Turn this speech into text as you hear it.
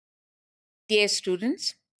Dear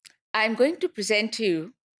students, I am going to present to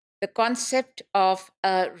you the concept of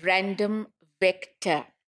a random vector.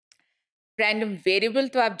 Random variable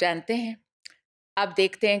तो आप जानते हैं. आप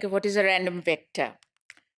देखते हैं कि what is a random vector.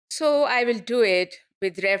 So I will do it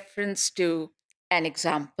with reference to an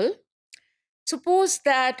example. Suppose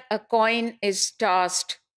that a coin is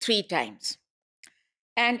tossed 3 times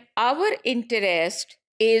and our interest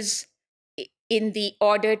is in the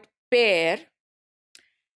ordered pair.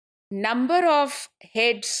 Number of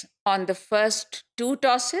heads on the first 2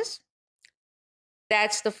 tosses,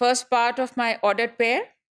 that's the first part of my ordered pair,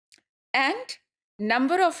 and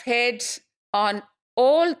number of heads on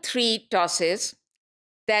all 3 tosses,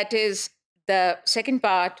 that is the second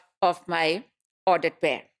part of my ordered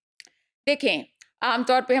pair. देखें,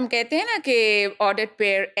 आमतौर पे हम कहते हैं ना कि ordered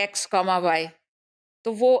pair x, y,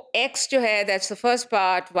 तो वो x जो है that's the first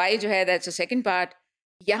part, y जो है that's the second part.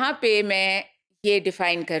 यहाँ पे मैं ये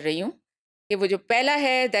डिफाइन कर रही हूँ कि वो जो पहला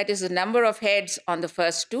है that is the number of heads on the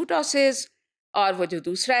first 2 tosses और वो जो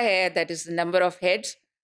दूसरा है that is the number of heads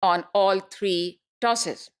on all 3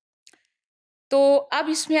 tosses. तो अब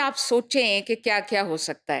इसमें आप सोचें कि क्या क्या हो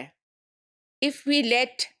सकता है. If we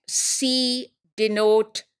let C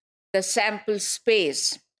denote the sample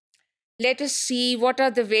space, let us see what are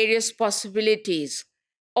the various possibilities,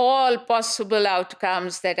 all possible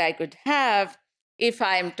outcomes that I could have if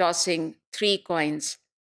I am tossing 3 coins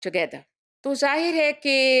together. तो जाहिर है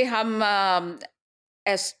कि हम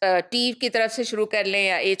टी की तरफ से शुरू कर लें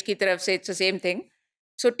या एच की तरफ से, it's the same thing.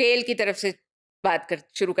 So tell की तरफ से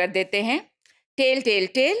शुरू कर देते हैं. Tell tell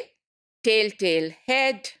tell, tell tail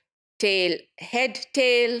head, tail head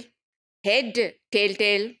tail, head tail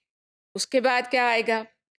tell. उसके बाद क्या आएगा?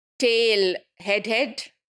 Tail head head,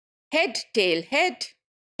 head tail head,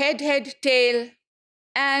 head head tail,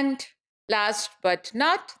 and last but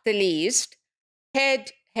not the least,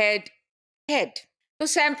 head head head. तो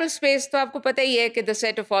सैम्पल स्पेस तो आपको पता ही है कि the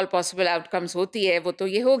set of all possible outcomes होती है, वो तो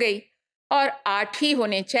ये हो गई. और 8 ही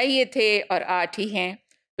होने चाहिए थे और 8 ही हैं,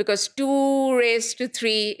 बिकॉज 2 raised to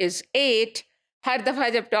 3 is 8. हर दफ़ा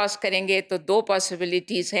जब टॉस करेंगे तो 2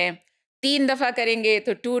 पॉसिबिलिटीज़ हैं. 3 दफ़ा करेंगे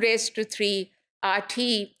तो 2 raised to 3 8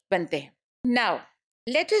 ही बनते हैं. Now,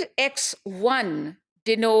 let x1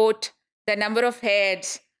 denote the number of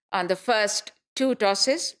heads on the first 2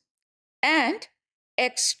 tosses and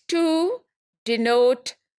x2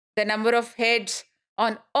 denote the number of heads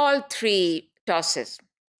on all 3 tosses.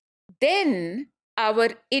 Then our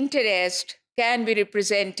interest can be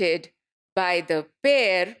represented by the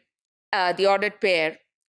pair, the ordered pair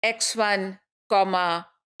x1,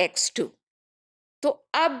 x2. तो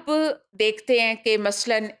अब देखते हैं कि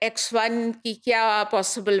मसलन x1 की क्या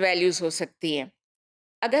possible values हो सकती हैं.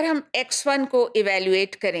 अगर हम x1 को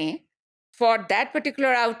इवेल्युएट करें for that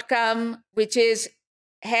particular outcome which is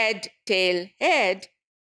head tail head,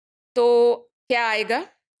 तो क्या आएगा?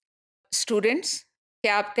 स्टूडेंट्स,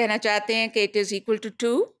 क्या आप कहना चाहते हैं कि it is equal to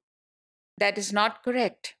 2? That is not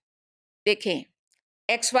correct. देखें,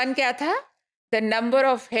 x1 क्या था? The number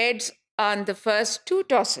of heads on the first 2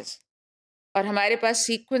 tosses. और हमारे पास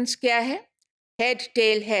सीक्वेंस क्या है? Head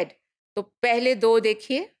tail head. तो पहले 2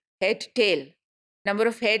 देखिए, head tail, number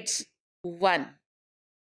of heads 1.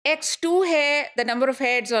 x2 है the number of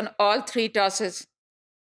heads on all 3 tosses.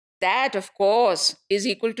 That of course is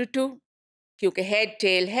equal to 2, क्योंकि head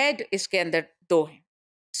tail head इसके अंदर 2 हैं.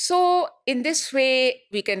 सो in this way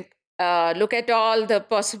we can look at all the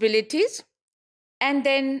possibilities, and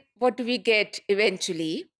then what do we get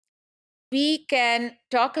eventually? We can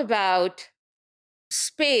talk about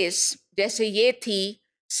space, जैसे ये थी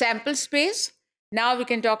sample space. Now we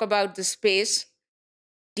can talk about the space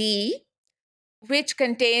D, which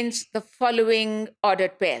contains the following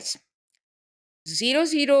ordered pairs: 0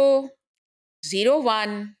 0, 0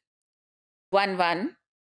 1, 1 1,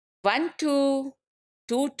 1 2,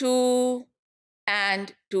 2 2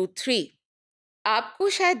 and 2 3. आपको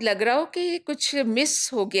शायद लग रहा हो कि कुछ मिस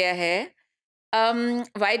हो गया है.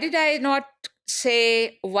 Why did I not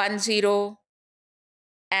say 1 0?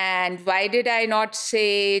 And why did I not say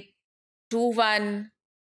 2 1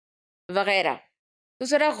 वगैरह? तो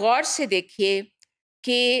ज़रा गौर से देखिए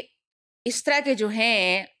कि इस तरह के जो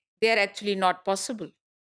हैं they are actually not possible.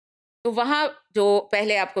 तो वहाँ जो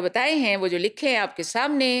पहले आपको बताए हैं, वो जो लिखे हैं आपके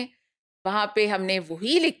सामने, वहाँ पे हमने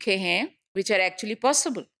वही लिखे हैं which are actually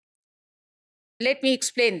possible. Let me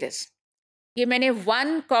explain this. ये मैंने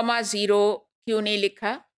 1,0 क्यों नहीं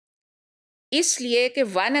लिखा? इसलिए कि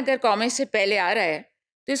 1 अगर कॉमे से पहले आ रहा है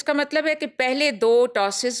तो इसका मतलब है कि पहले 2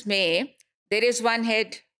 टॉसेस में देयर इज़ 1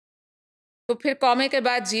 हेड. तो फिर कॉमे के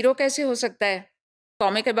बाद 0 कैसे हो सकता है?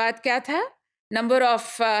 कॉमे के बाद क्या था? Number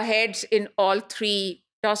of heads in all 3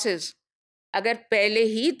 tosses. अगर पहले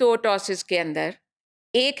ही 2 टॉसेस के अंदर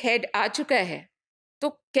एक हेड आ चुका है तो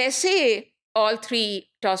कैसे all 3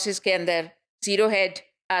 टॉसेस के अंदर 0 हेड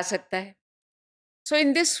आ सकता है? So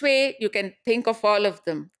in this way you can think of all of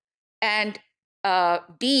them, and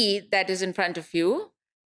D that is in front of you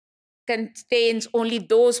contains only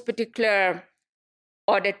those particular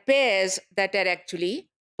ordered pairs that are actually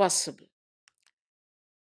possible.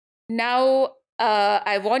 Now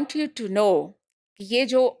I want you to know कि ये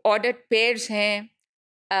जो ordered pairs हैं,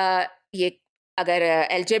 ये अगर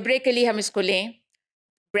algebraically हम इसको लें,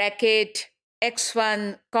 bracket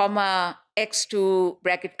x1 comma x2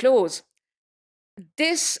 bracket close,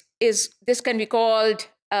 this can be called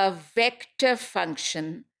a vector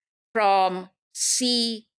function from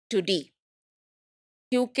C to D.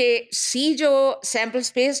 क्योंकि C जो सैम्पल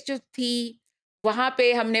स्पेस जो थी वहाँ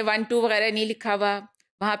पे हमने 1 2 वगैरह नहीं लिखा हुआ,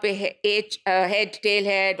 वहाँ पे हेड टेल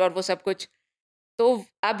हेड और वो सब कुछ. तो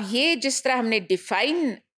अब ये जिस तरह हमने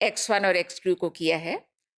डिफाइन x1 और x2 को किया है,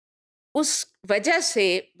 उस वजह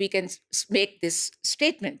से we can make this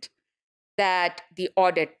statement that the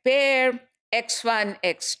ordered pair x1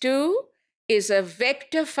 x2 is a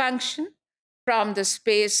vector function from the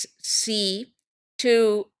space C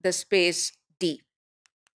to the space D.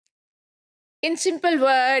 In simple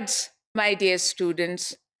words, my dear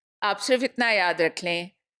students, आप सिर्फ इतना याद रख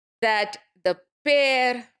लें that the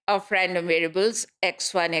pair of random variables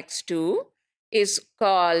x1 x2 is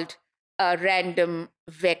called a random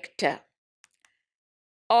vector.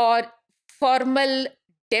 और formal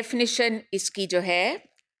definition इसकी जो है,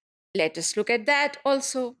 let us look at that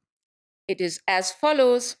also. It is as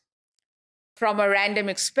follows. From a random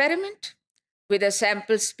experiment with a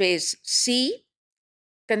sample space C,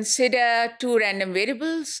 consider 2 random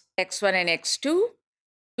variables x1 and x2,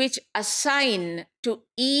 which assign to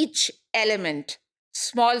each element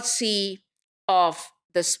small c of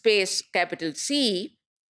the space capital C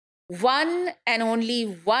one and only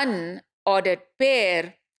one ordered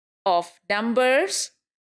pair of numbers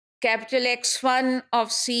capital X1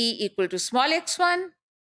 of C equal to small x1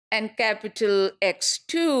 and capital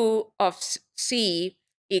X2 of C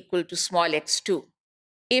equal to small x2.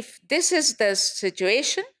 If this is the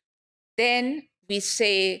situation, then we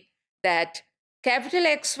say that capital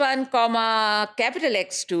X1 comma capital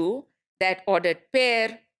X2, that ordered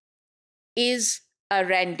pair, is a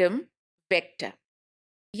random vector.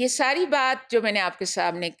 ये सारी बात जो मैंने आपके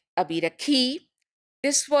सामने अभी रखी,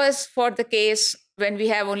 this was for the case when we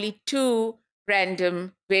have only 2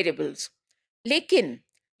 random variables. लेकिन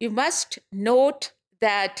you must note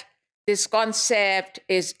that this concept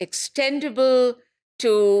is extendable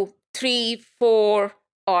to 3, 4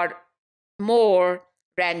 or more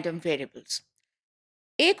random variables.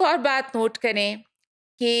 एक और बात नोट करें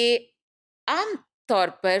कि आम तौर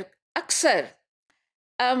पर अक्सर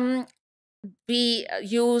we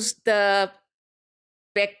use the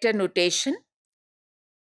vector notation.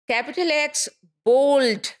 Capital X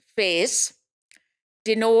bold face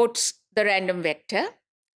denotes the random vector,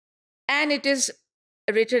 and it is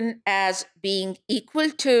written as being equal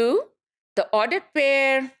to the ordered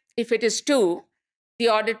pair, if it is 2, the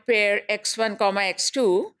ordered pair x1 comma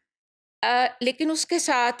x2, लेकिन उसके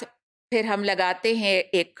साथ फिर हम लगाते हैं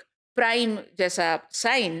एक prime जैसा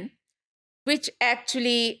sign, which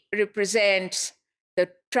actually represents the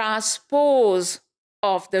transpose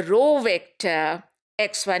of the row vector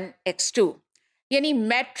x1 x2. यानी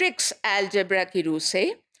मैट्रिक्स अलजेब्रा की रूह से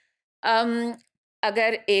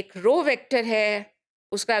अगर एक रो वेक्टर है,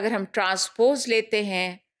 उसका अगर हम ट्रांसपोज लेते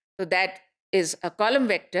हैं तो that is a column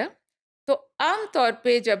vector. तो आमतौर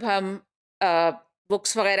पे जब हम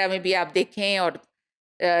बुक्स वगैरह में भी आप देखें और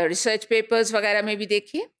रिसर्च पेपर्स वगैरह में भी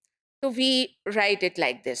देखें, तो we write it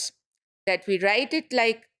like this, that we write it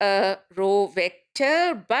like a row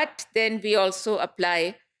vector, but then we also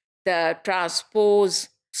apply the transpose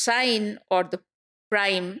sign or the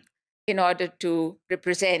prime in order to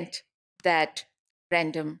represent that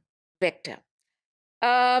random vector.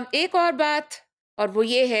 एक और बात, और वो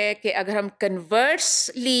ये है कि अगर हम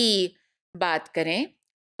conversely बात करें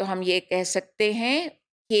तो हम ये कह सकते हैं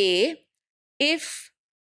कि if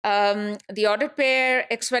the ordered pair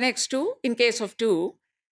x1 x2 in case of 2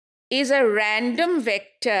 is a random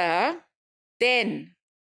vector, then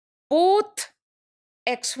both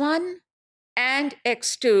x1 and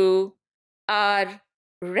x2 are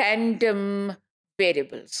random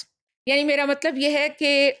variables. यानी मेरा मतलब ये है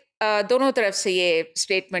कि दोनों तरफ से ये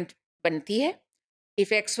स्टेटमेंट बनती है.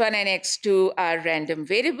 If x1 and x2 are random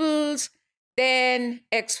variables, then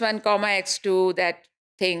x1 comma x2, that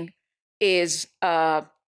thing is a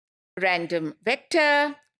random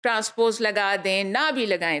vector. Transpose लगा दें, ना भी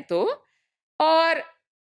लगाएं तो, और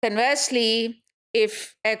Conversely,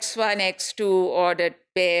 if x1, x2 ordered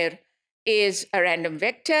pair is a random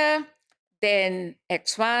vector, then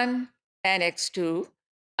x1 and x2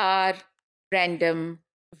 are random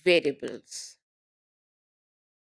variables.